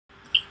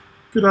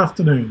Good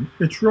afternoon.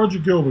 It's Roger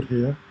Gilbert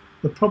here,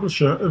 the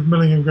publisher of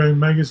Milling and Grain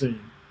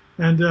magazine,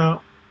 and our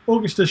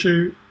August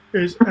issue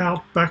is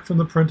out, back from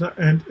the printer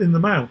and in the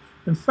mail.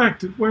 In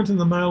fact, it went in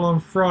the mail on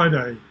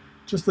Friday,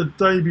 just the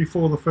day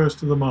before the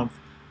first of the month.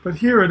 But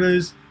here it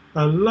is,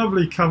 a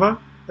lovely cover,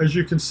 as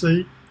you can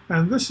see,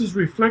 and this is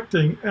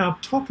reflecting our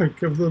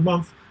topic of the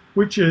month,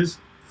 which is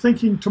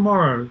Thinking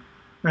Tomorrow.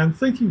 And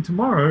Thinking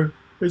Tomorrow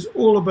is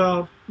all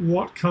about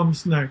what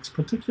comes next,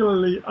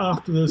 particularly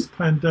after this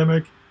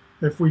pandemic.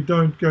 If we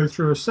don't go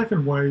through a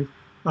second wave,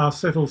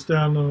 settles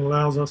down and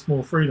allows us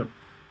more freedom.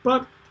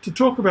 But to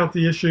talk about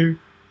the issue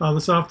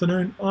this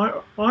afternoon,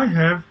 I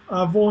have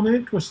Vaughn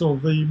Entwistle,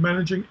 the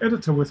managing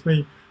editor, with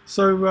me.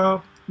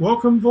 So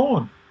welcome,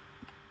 Vaughn.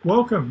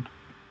 Welcome.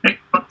 Hey,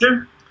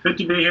 Roger. Good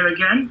to be here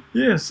again.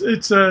 Yes,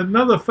 it's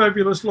another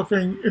fabulous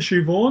looking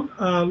issue, Vaughn.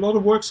 A lot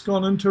of work's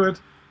gone into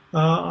it.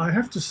 I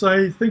have to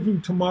say,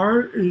 Thinking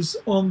Tomorrow is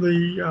on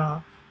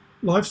the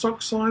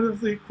livestock side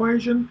of the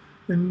equation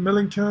in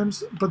milling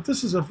terms, but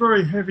this is a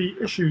very heavy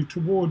issue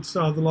towards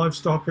the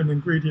livestock and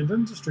ingredient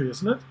industry,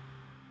 isn't it?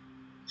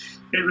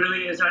 It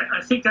really is.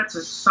 I think that's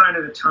a sign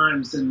of the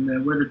times,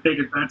 and where the big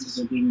advances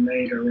are being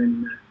made are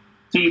in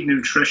feed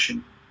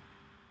nutrition.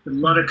 A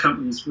lot of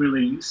companies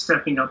really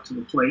stepping up to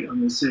the plate on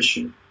this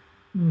issue.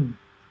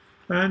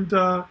 And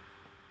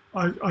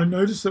I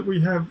noticed that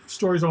we have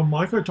stories on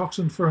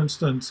mycotoxin, for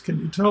instance.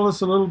 Can you tell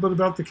us a little bit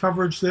about the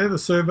coverage there, the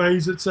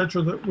surveys,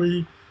 etc., that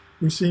we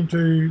seem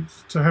to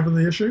have in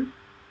the issue?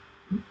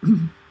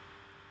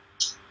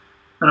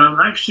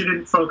 I actually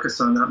didn't focus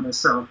on that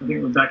myself. I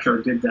think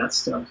Rebecca did that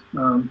stuff.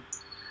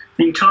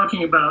 Being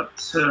talking about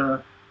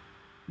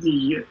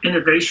the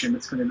innovation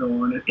that's going to go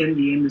on in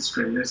the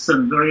industry, there's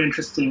some very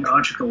interesting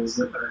articles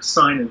that are a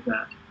sign of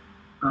that.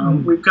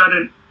 We've got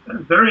a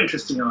very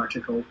interesting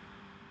article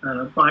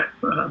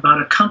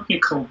about a company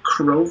called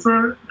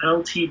Crover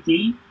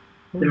Ltd.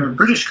 They're a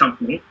British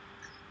company,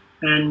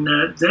 and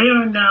they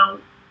are now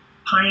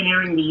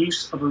pioneering the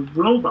use of a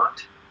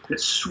robot that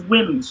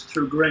swims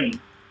through grain.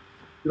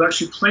 You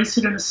actually place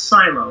it in a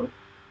silo,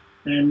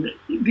 and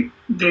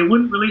they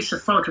wouldn't release a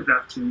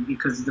photograph to you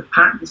because the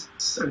patents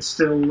are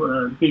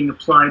still being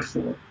applied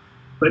for.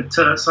 But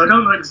so I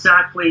don't know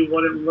exactly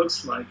what it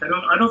looks like.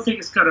 I don't think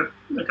it's got a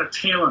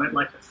tail on it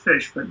like a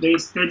fish, but they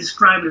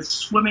describe it as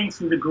swimming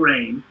through the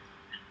grain,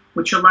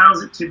 which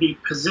allows it to be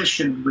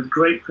positioned with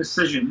great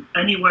precision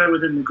anywhere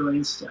within the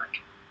grain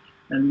stack.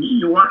 And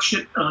you watch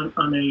it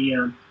on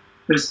a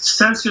there's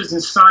sensors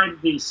inside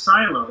the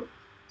silo,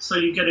 so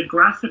you get a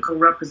graphical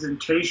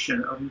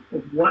representation of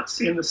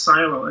what's in the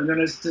silo. And then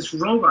as this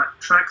robot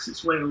tracks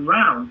its way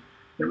around,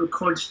 it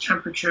records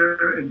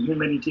temperature and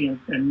humidity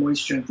and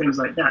moisture and things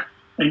like that.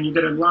 And you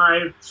get a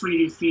live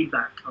 3D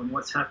feedback on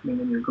what's happening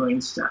in your grain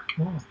stack.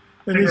 Wow.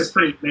 I think that's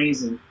pretty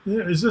amazing.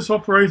 Yeah, is this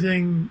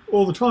operating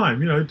all the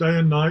time, day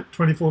and night,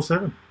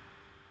 24/7?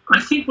 I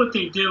think what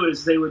they do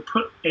is they would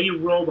put a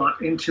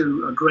robot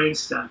into a grain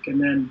stack and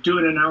then do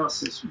an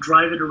analysis,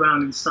 drive it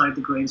around inside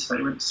the grain stack,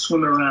 let it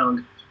swim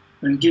around,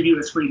 and give you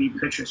a 3D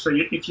picture. So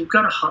if you've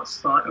got a hot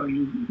spot or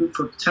you look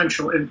for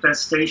potential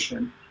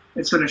infestation,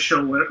 it's going to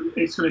show it, and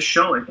it's going to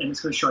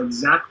show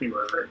exactly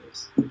where it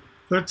is.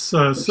 That's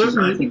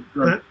certainly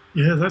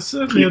that's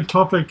certainly a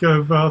topic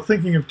of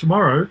thinking of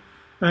tomorrow.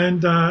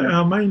 And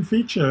our main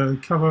feature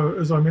cover,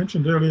 as I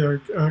mentioned earlier,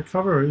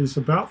 cover is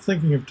about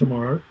Thinking of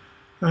Tomorrow,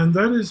 and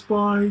that is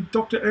by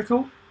Dr.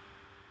 Eckel.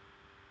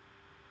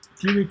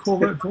 Do you recall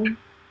that, Paul?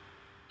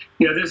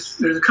 Yeah,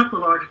 there's a couple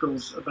of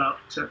articles about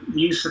the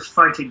use of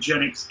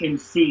phytogenics in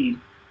feed.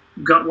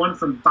 We've got one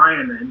from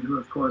Biomen, who,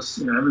 of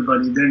course,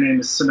 everybody, their name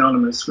is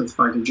synonymous with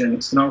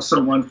phytogenics, and also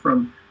one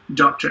from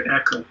Dr.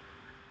 Eckel.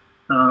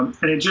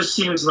 And it just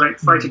seems like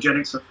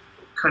phytogenics are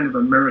kind of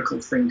a miracle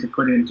thing to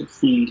put into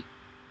feed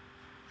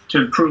to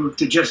improve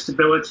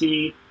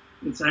digestibility.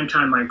 It's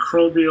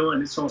antimicrobial,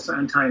 and it's also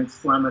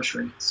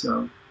anti-inflammatory.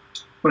 So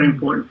very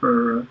important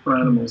for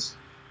animals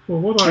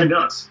and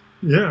us.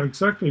 Yeah,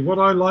 exactly. What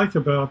I like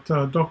about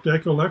Dr.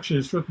 Eckel actually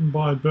is written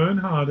by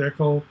Bernhard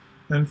Eckel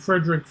and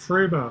Frederick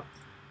Freber.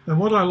 And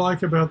what I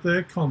like about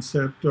their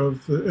concept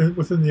of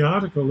within the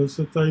article is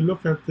that they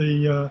look at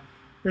the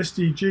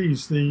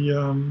SDGs,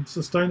 the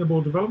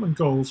Sustainable Development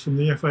Goals from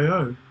the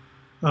FAO.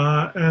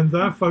 And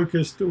they're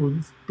focused, or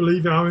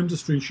believe our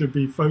industry should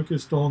be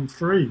focused on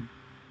 3,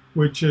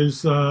 which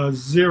is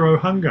zero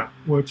hunger,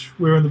 which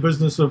we're in the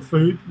business of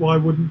food. Why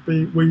wouldn't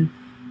we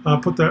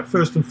put that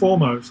first and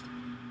foremost?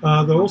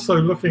 They're also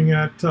looking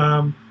at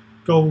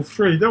goal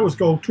 3. That was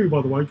goal 2,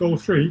 by the way. Goal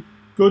 3,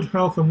 good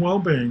health and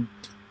well-being.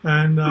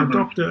 And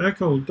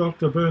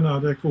Dr.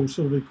 Bernhard Eckel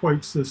sort of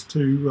equates this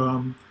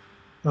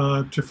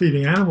to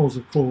feeding animals,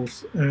 of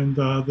course, and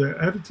their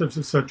additives,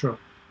 etc.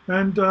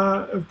 And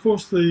of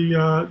course, the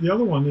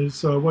other one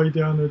is way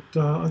down at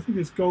I think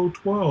it's goal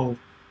 12,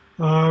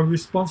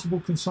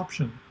 responsible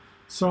consumption.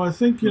 So I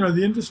think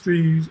the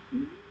industry,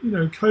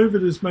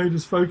 COVID has made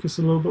us focus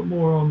a little bit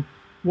more on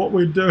what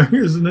we're doing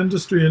as an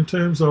industry in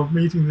terms of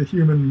meeting the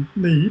human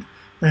need,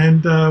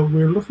 and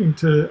we're looking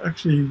to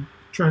actually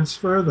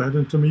transfer that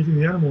into meeting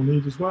the animal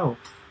need as well.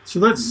 So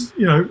that's,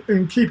 you know,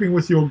 in keeping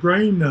with your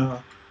grain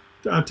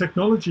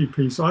technology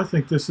piece, I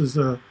think this is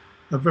a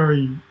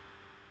very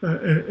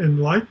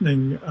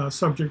enlightening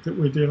subject that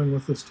we're dealing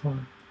with this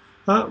time.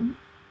 Well,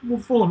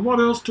 Vaughn, what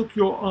else took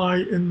your eye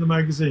in the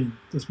magazine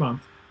this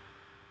month?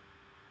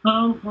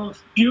 Well,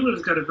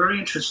 Bueller's got a very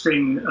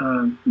interesting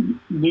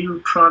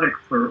new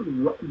product for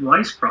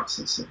rice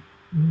processing.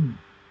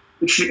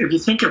 Which, if you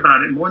think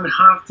about it, more than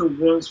half the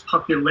world's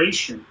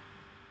population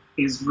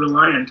is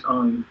reliant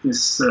on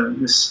this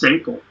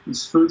staple,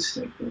 this food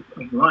staple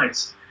of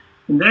rice.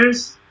 And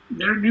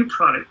their new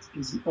product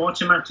is an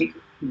automatic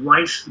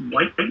rice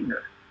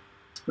whitener,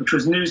 which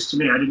was news to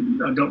me. I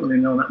don't really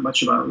know that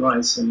much about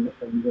rice and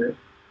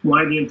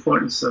why the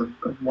importance of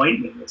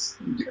whitening is.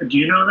 Do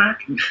you know that?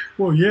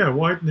 Well, yeah,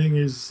 whitening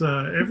is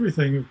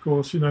everything, of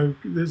course. You know,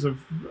 there's a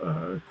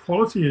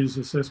quality is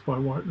assessed by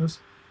whiteness.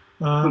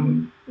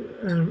 And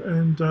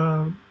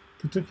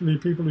particularly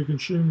people who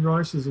consume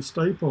rice as a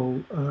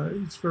staple,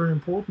 it's very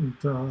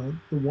important, the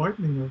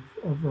whitening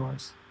of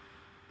rice.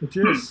 But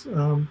yes,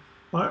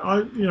 I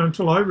you know,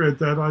 until I read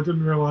that, I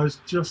didn't realize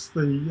just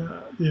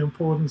the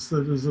importance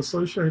that is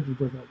associated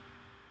with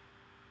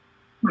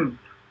it.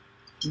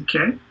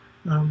 Okay.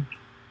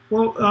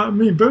 Well, I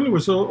mean, Beulah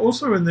was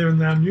also in there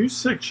in our news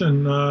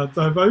section.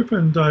 They've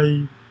opened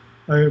a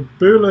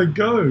Beulah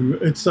Go.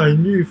 It's a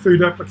new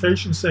food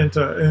application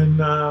center in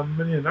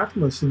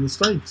Minneapolis in the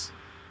States,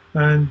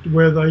 and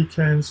where they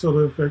can sort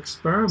of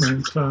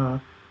experiment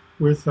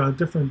with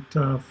different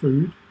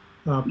food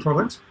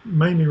products,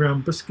 mainly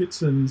around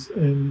biscuits and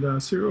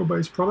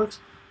cereal-based products,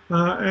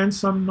 and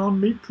some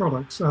non-meat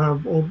products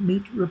or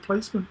meat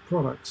replacement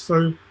products.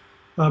 So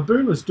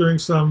Beulah's doing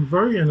some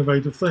very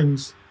innovative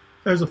things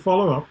as a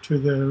follow-up to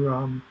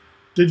their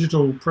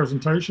digital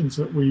presentations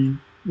that we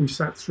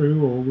sat through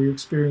or we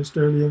experienced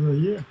early in the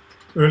year,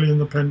 early in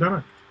the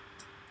pandemic,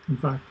 in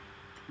fact.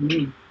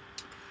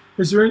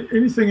 Is there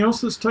anything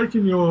else that's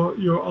taken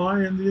your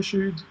eye in the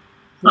issue?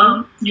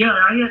 Yeah,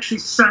 I actually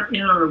sat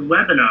in on a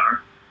webinar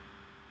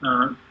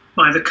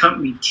by the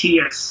company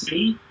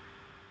TSC.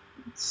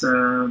 It's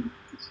a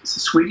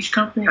Swedish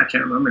company. I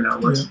can't remember now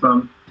where it's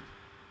from.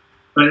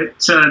 But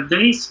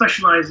they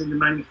specialize in the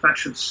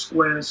manufacture of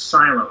square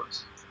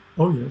silos.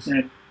 Oh, yes.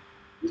 And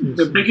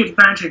the big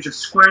advantage of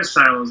square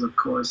silos, of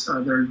course,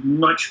 they're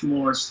much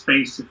more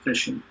space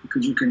efficient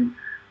because you can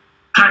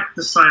pack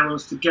the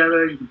silos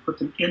together, you can put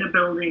them in a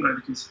building, or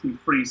they can be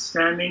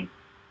freestanding.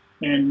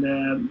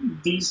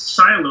 And these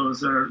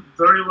silos are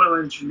very well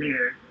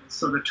engineered,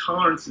 so the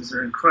tolerances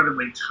are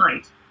incredibly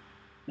tight.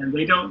 And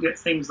they don't get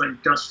things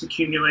like dust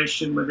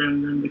accumulation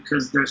within them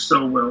because they're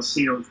so well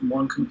sealed from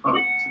one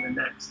component to the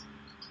next.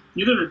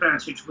 The other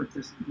advantage with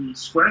the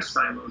square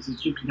silos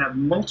is you can have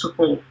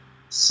multiple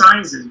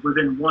sizes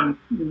within one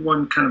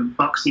kind of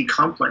boxy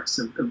complex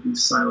of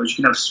these silos. You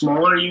can have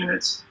smaller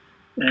units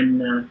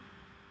and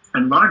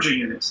larger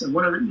units. And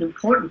one of the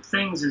important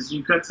things is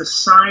you've got to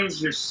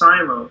size your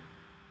silo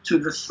to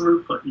the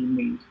throughput you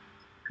need,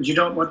 because you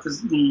don't want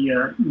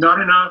the not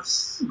enough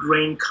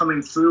grain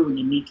coming through when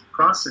you need to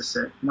process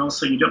it, and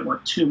also you don't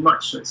want too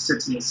much so it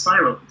sits in the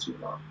silo for too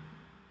long.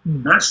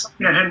 That's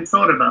something I hadn't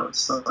thought about with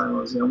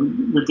silos. You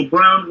know, with the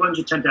ground ones,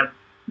 you tend to have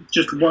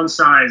just one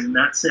size, and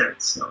that's it.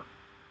 So,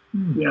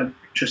 yeah,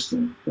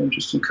 interesting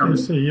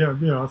company. I see.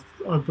 Yeah.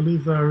 I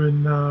believe they're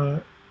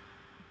in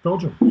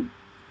Belgium.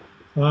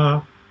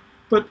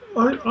 But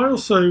I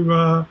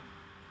also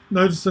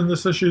noticed in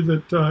this issue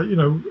that you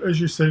know,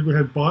 as you said, we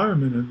had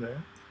Biomin in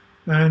there,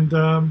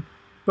 and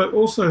but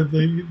also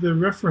the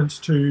reference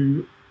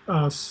to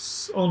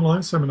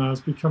online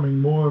seminars becoming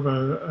more of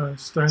a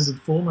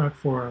standard format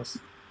for us.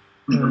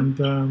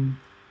 And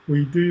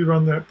we do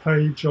run that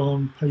page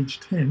on page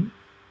 10,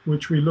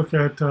 which we look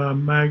at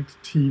Magged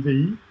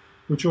TV,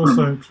 which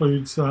also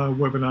includes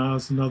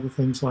webinars and other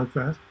things like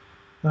that.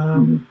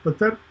 But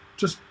that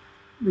just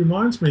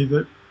reminds me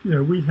that, you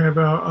know, we have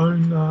our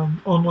own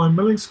online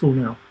milling school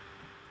now.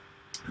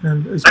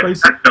 And it's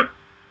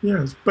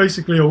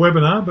basically a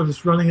webinar, but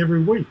it's running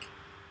every week.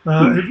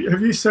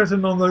 Have you sat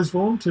in on those,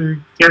 Vaughn?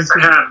 Yes,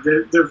 I have.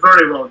 They're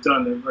very well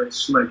done. They're very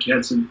slick. You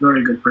had some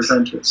very good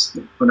presenters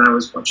when I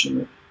was watching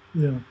it.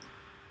 Yeah.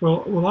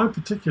 Well, I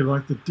particularly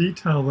like the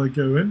detail they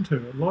go into.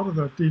 A lot of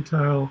that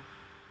detail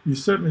you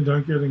certainly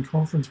don't get in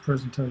conference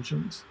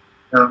presentations.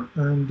 Yeah.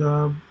 And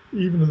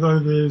even though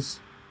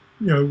there's,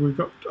 you know, we've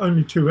got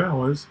only 2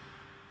 hours,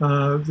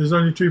 there's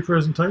only 2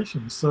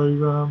 presentations.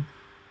 So,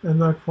 and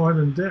they're quite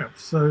in depth.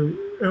 So,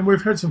 and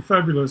we've had some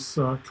fabulous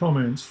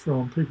comments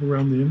from people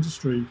around the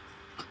industry.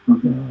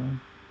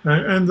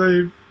 And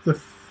the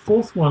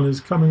 4th one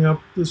is coming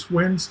up this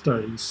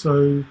Wednesday.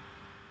 So, you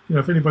know,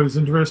 if anybody's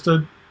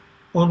interested,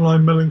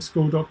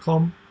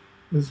 onlinemillingschool.com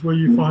is where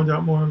you find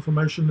out more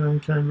information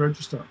and can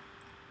register.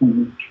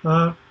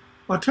 I'll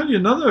tell you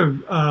another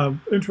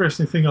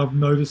interesting thing I've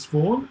noticed,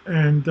 Vaughn,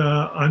 and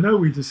I know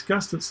we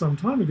discussed it some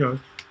time ago,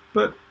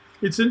 but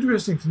it's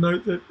interesting to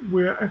note that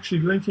we're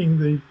actually linking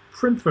the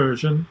print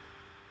version,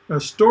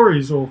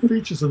 stories or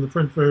features in the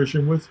print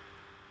version with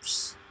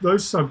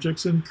those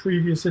subjects in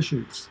previous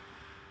issues.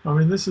 I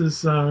mean, this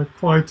is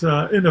quite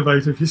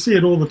innovative. You see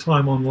it all the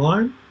time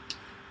online,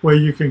 where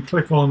you can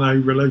click on a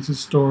related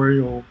story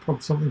or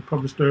something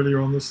published earlier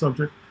on this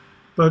subject.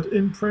 But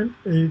in print,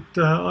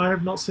 I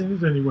have not seen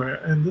it anywhere,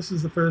 and this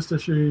is the first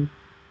issue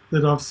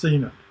that I've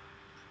seen it,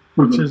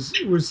 which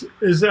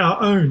is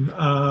our own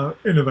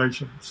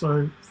innovation.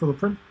 So for the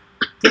print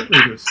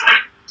readers.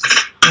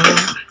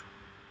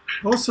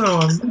 Also,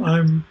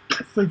 I'm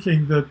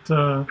thinking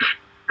that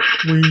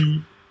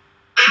we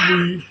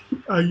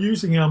are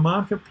using our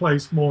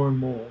marketplace more and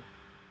more.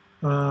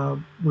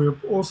 We're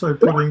also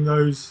putting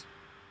those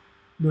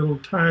little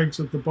tags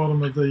at the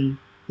bottom of the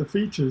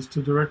features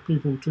to direct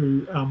people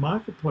to our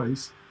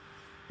marketplace,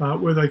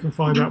 where they can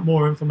find out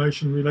more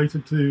information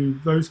related to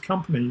those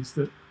companies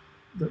that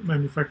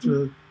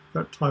manufacture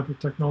that type of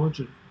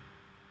technology.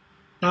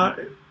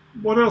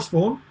 What else,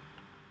 Vaughn?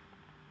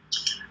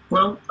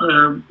 Well,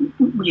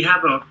 we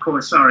have, of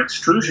course, our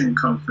extrusion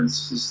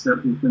conferences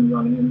that we've been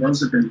running, and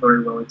those have been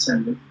very well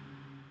attended.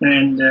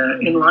 And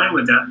in line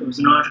with that, there was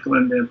an article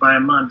in there by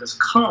Amanda's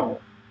Call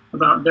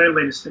about their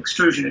latest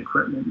extrusion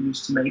equipment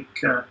used to make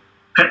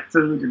pet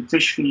food and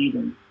fish feed.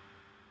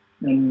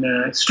 And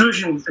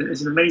extrusion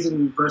is an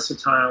amazingly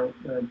versatile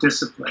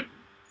discipline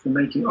for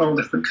making all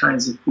different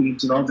kinds of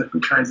feeds and all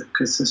different kinds of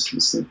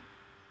consistency.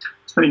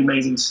 It's pretty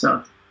amazing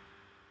stuff.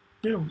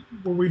 Yeah,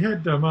 well, we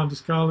had Amanda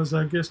Scarl as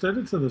our guest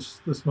editor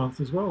this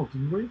month as well,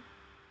 didn't we?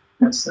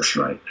 That's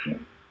right.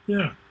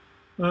 Yeah.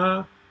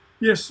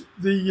 Yes,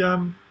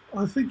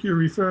 I think you're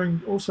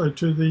referring also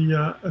to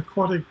the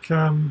aquatic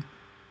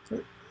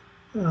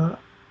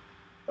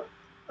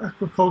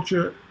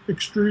aquaculture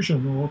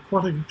extrusion or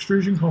aquatic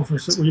extrusion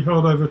conference that we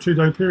held over a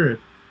 2-day period.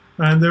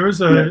 And there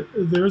is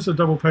a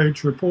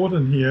double-page report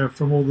in here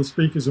from all the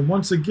speakers. And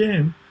once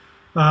again,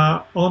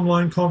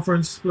 online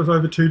conference split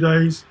over 2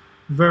 days.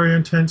 Very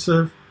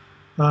intensive.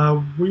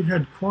 We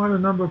had quite a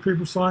number of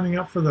people signing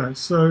up for that.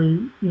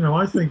 So,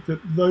 I think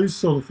that those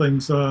sort of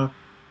things are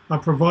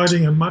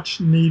providing a much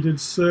needed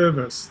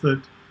service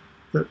that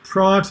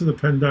prior to the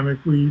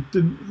pandemic, we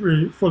didn't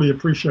really fully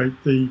appreciate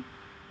the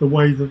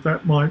way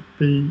that might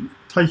be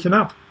taken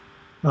up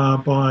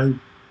by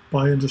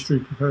industry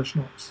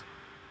professionals.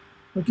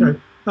 Okay.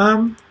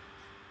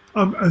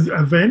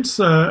 Events,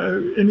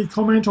 any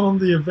comment on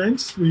the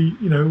events?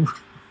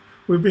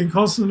 We've been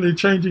constantly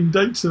changing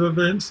dates of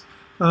events.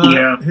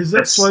 Has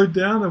that slowed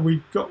down? Have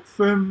we got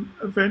firm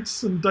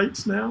events and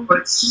dates now? But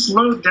it's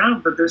slowed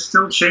down, but they're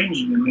still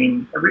changing. I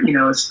mean,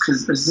 it's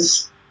because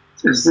as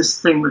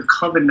this thing with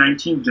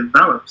COVID-19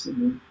 develops, I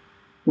mean,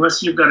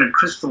 unless you've got a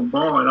crystal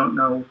ball, I don't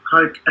know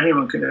how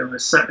anyone could ever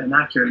set an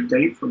accurate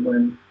date for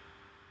when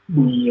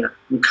the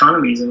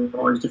economies in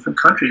all these different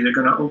countries are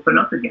going to open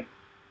up again.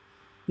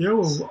 Yeah,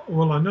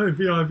 well, I know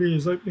VIV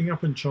is opening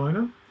up in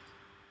China.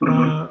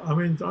 I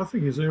mean, I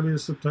think as early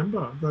as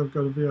September, they've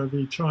got a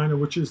VIV China,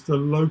 which is the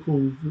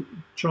local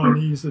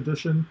Chinese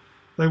edition.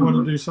 They want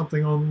to do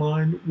something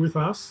online with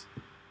us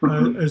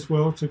as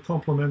well to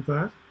complement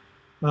that.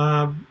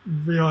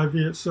 VIV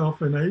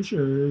itself in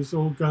Asia is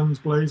all guns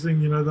blazing.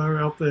 They're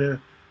out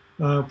there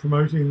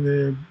promoting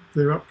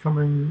their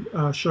upcoming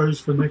shows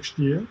for next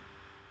year.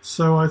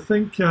 So I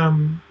think,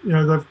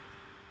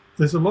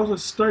 there's a lot at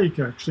stake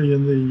actually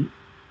in the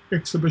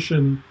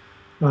exhibition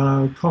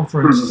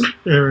conference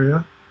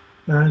area.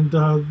 And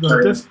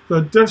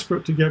they're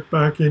desperate to get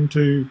back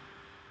into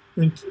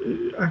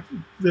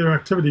their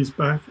activities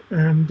back,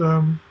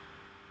 and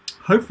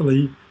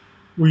hopefully,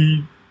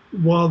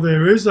 while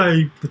there is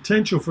a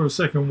potential for a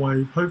second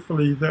wave,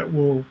 hopefully that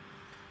will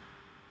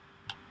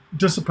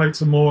dissipate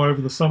some more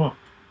over the summer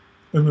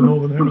in the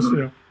Northern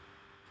Hemisphere,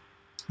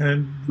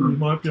 and we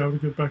might be able to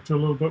get back to a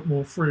little bit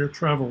more freer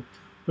travel.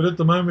 But at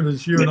the moment,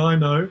 as you and I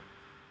know,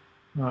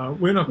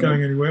 we're not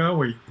going anywhere, are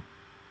we?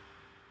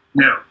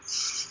 No.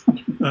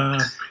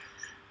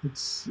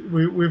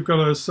 We've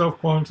got to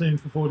self-quarantine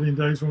for 14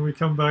 days when we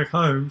come back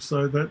home,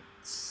 so that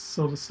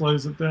sort of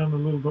slows it down a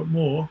little bit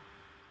more.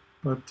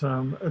 But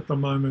at the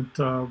moment,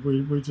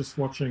 we're just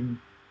watching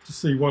to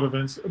see what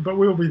events. But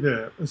we'll be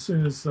there as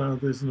soon as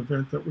there's an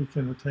event that we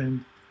can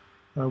attend.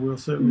 We'll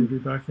certainly be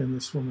back in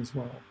this one as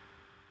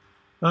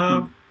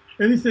well.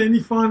 Any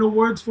final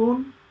words,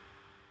 Vaughn?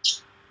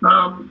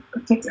 I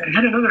think I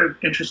had another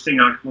interesting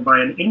article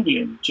by an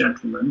Indian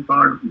gentleman,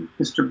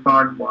 Mr.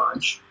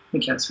 Bardwaj. I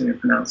think that's how you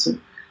pronounce it.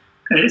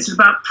 And it's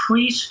about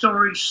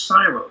pre-storage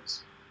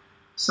silos.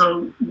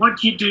 So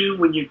what you do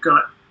when you've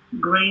got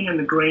grain in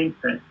the grain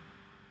pit,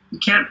 you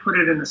can't put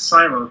it in the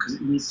silo because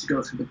it needs to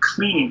go through the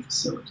cleaning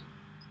facility.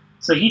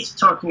 So he's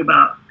talking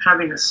about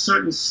having a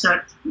certain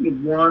set,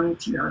 one,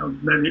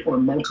 maybe or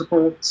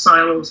multiple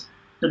silos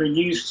that are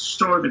used to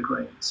store the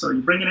grain. So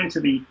you bring it into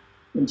the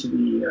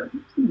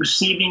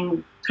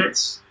receiving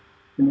pits,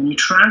 and then you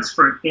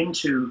transfer it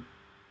into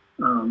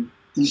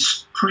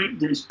these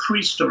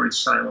pre-storage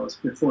silos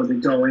before they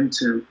go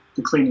into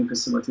the cleaning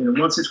facility. And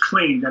once it's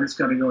cleaned, then it's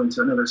got to go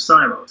into another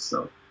silo.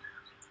 So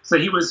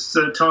he was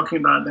talking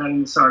about that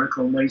in this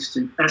article, ways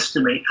to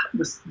estimate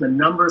the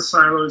number of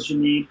silos you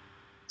need,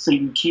 so you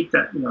can keep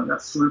that that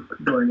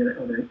throughput going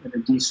at a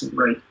decent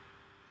rate.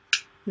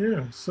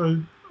 Yeah.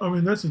 So, I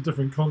mean, that's a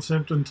different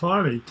concept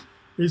entirely.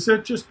 Is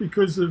that just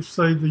because of,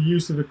 say, the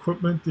use of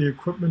equipment? The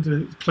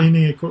equipment,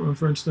 cleaning equipment,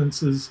 for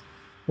instance, is,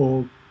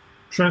 or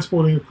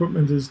transporting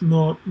equipment is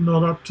not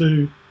up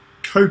to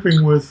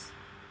coping with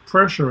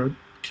pressure at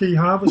key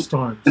harvest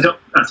times.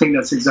 I think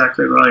that's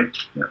exactly right.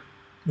 Yeah.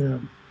 Yeah.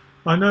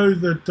 I know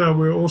that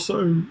we're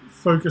also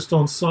focused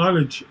on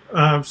storage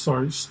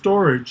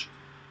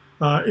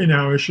in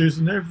our issues,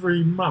 and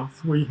every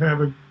month we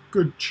have a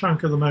good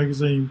chunk of the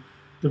magazine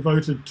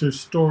devoted to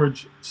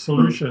storage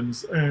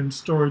solutions and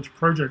storage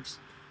projects,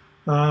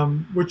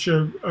 which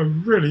are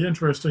really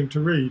interesting to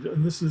read.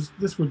 And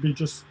this would be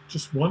just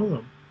one of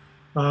them.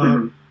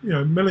 You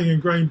know, milling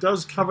and grain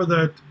does cover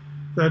that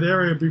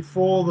area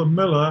before the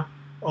miller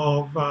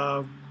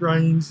of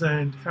grains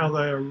and how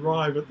they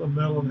arrive at the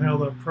mill and how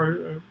they're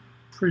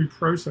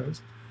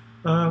pre-processed.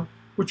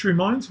 Which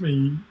reminds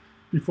me,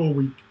 before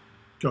we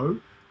go,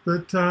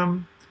 that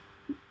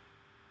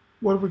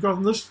what have we got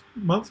in this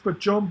month but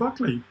John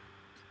Buckley?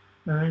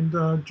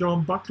 And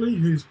John Buckley,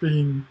 who's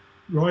been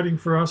writing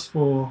for us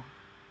for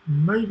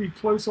maybe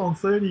close on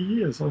 30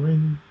 years. I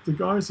mean, the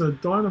guy's a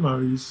dynamo.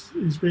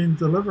 He's been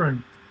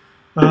delivering.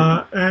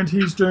 And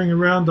he's doing a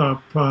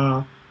roundup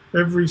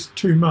every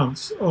 2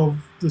 months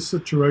of the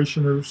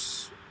situation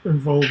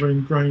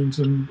involving grains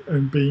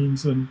and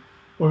beans and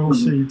oil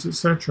seeds,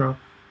 etc.,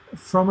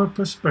 from a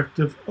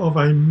perspective of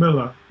a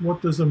miller.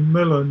 What does a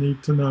miller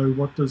need to know?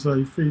 What does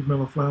a feed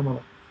miller, flour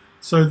miller?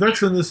 So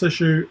that's in this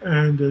issue,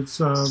 and it's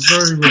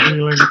very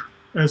revealing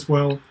as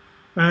well.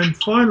 And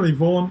finally,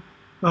 Vaughn,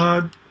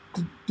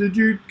 did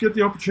you get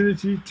the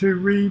opportunity to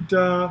read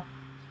the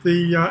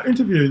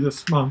interview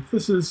this month?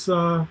 This is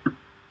Hao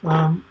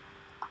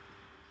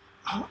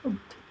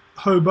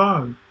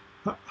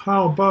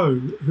Bo,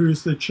 who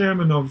is the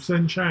chairman of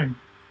Zhenchang.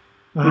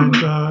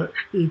 And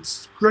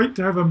it's great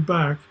to have him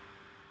back.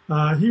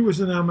 He was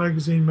in our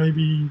magazine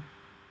maybe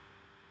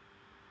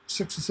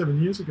 6 or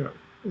 7 years ago.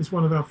 He's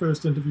one of our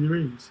first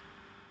interviewees.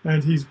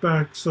 And he's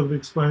back sort of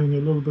explaining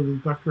a little bit of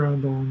the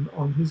background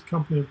on his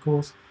company, of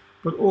course,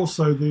 but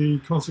also the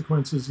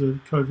consequences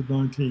of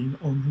COVID-19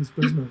 on his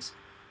business.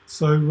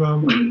 So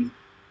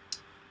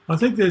I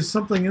think there's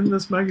something in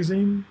this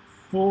magazine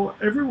for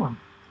everyone.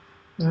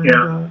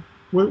 And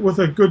with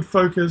a good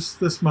focus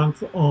this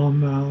month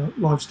on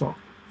livestock,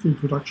 food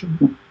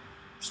production,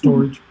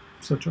 storage,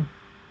 etc.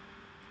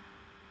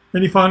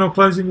 Any final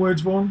closing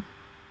words, Vaughn?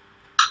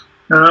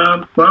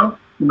 Well,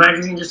 the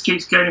magazine just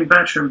keeps getting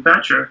better and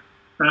better.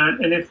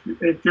 And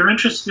if you're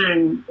interested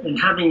in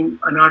having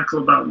an article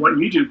about what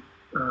you do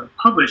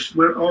published,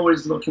 we're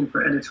always looking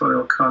for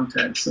editorial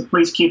content. So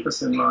please keep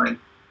us in mind.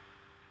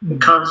 It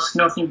costs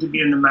nothing to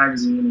be in the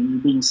magazine, and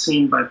you're being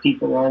seen by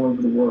people all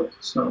over the world.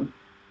 So.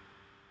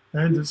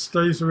 And it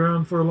stays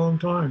around for a long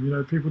time. You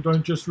know, people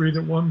don't just read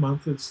it 1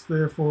 month, it's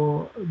there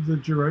for the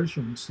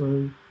duration.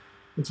 So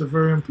it's a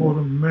very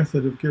important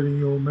method of getting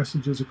your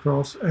messages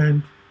across,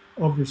 and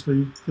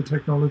obviously the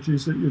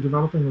technologies that you're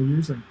developing or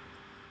using,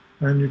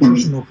 and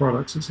nutritional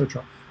products,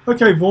 etc.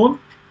 Okay, Vaughn,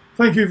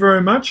 thank you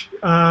very much.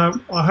 I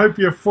hope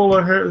you're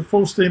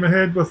full steam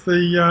ahead with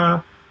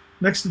the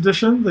next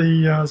edition,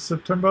 the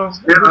September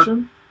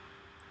edition.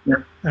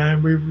 Yeah.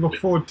 And we look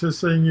forward to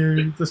seeing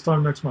you this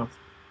time next month.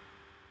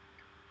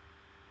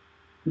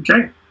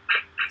 Okay.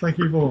 Thank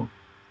you, Vaughn.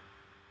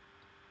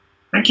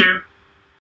 Thank you.